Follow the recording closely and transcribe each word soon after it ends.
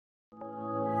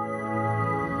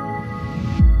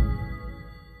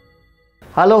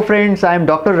Hello friends, I am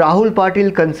Dr. Rahul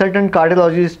Patil, consultant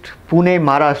cardiologist, Pune,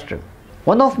 Maharashtra.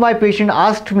 One of my patients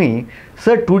asked me,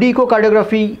 sir, 2D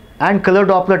echocardiography and color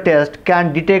Doppler test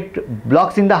can detect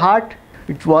blocks in the heart?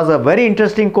 It was a very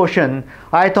interesting question.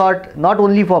 I thought not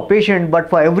only for patient but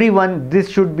for everyone this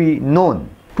should be known.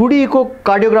 2D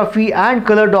echocardiography and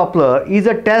color Doppler is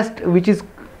a test which is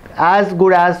as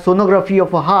good as sonography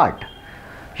of a heart.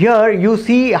 Here you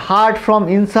see heart from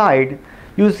inside.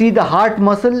 You see the heart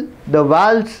muscle, the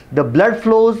valves, the blood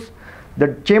flows,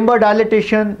 the chamber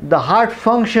dilatation, the heart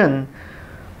function,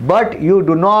 but you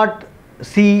do not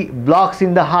see blocks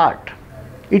in the heart.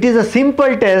 It is a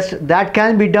simple test that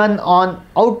can be done on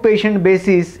outpatient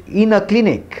basis in a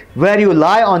clinic where you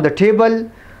lie on the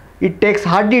table. It takes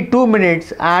hardly 2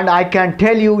 minutes and I can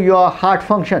tell you your heart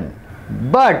function.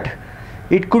 But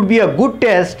it could be a good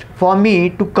test for me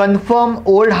to confirm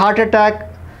old heart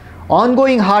attack,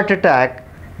 ongoing heart attack,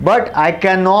 but I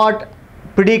cannot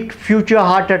predict future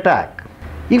heart attack.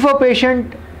 If a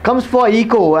patient comes for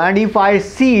echo and if I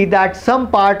see that some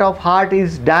part of heart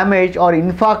is damaged or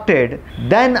infarcted,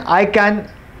 then I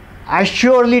can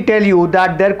assuredly tell you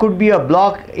that there could be a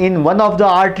block in one of the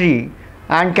artery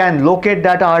and can locate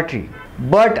that artery.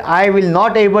 But I will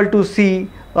not able to see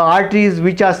arteries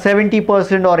which are 70%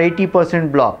 or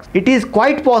 80% blocks. It is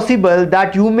quite possible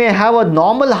that you may have a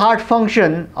normal heart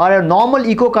function or a normal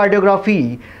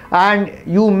echocardiography and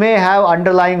you may have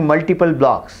underlying multiple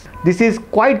blocks. This is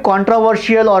quite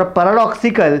controversial or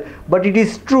paradoxical, but it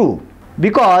is true,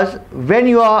 because when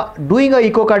you are doing a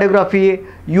echocardiography,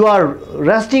 you are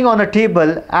resting on a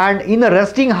table, and in a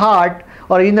resting heart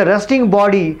or in a resting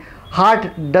body, heart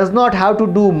does not have to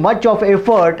do much of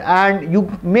effort and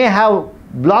you may have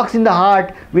blocks in the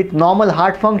heart with normal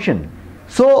heart function.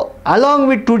 So along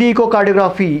with 2D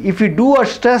echocardiography, if you do a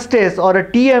stress test or a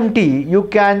TMT,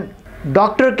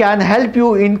 doctor can help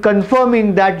you in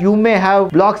confirming that you may have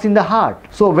blocks in the heart.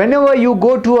 So whenever you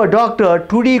go to a doctor,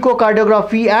 2D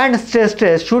echocardiography and stress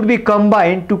test should be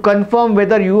combined to confirm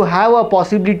whether you have a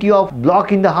possibility of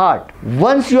block in the heart.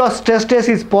 Once your stress test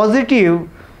is positive,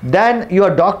 then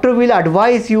your doctor will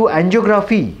advise you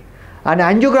angiography. And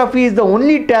angiography is the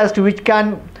only test which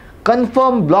can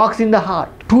confirm blocks in the heart.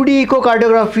 2D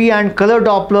echocardiography and color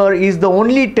Doppler is the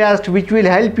only test which will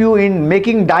help you in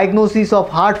making diagnosis of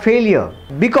heart failure,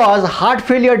 because heart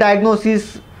failure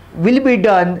diagnosis will be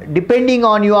done depending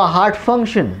on your heart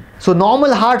function. So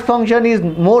normal heart function is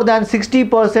more than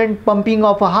 60% pumping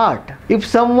of a heart. If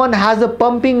someone has a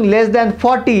pumping less than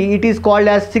 40, it is called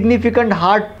as significant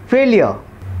heart failure.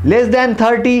 Less than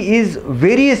 30 is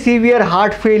very severe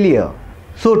heart failure.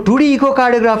 So 2D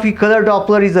echocardiography color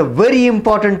Doppler is a very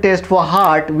important test for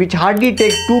heart which hardly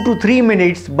takes 2 to 3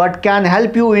 minutes but can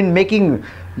help you in making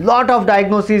lot of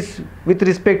diagnosis with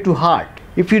respect to heart.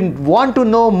 If you want to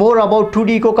know more about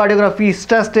 2D echocardiography,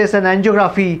 stress test and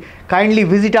angiography, kindly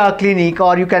visit our clinic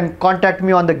or you can contact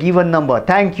me on the given number.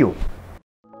 Thank you.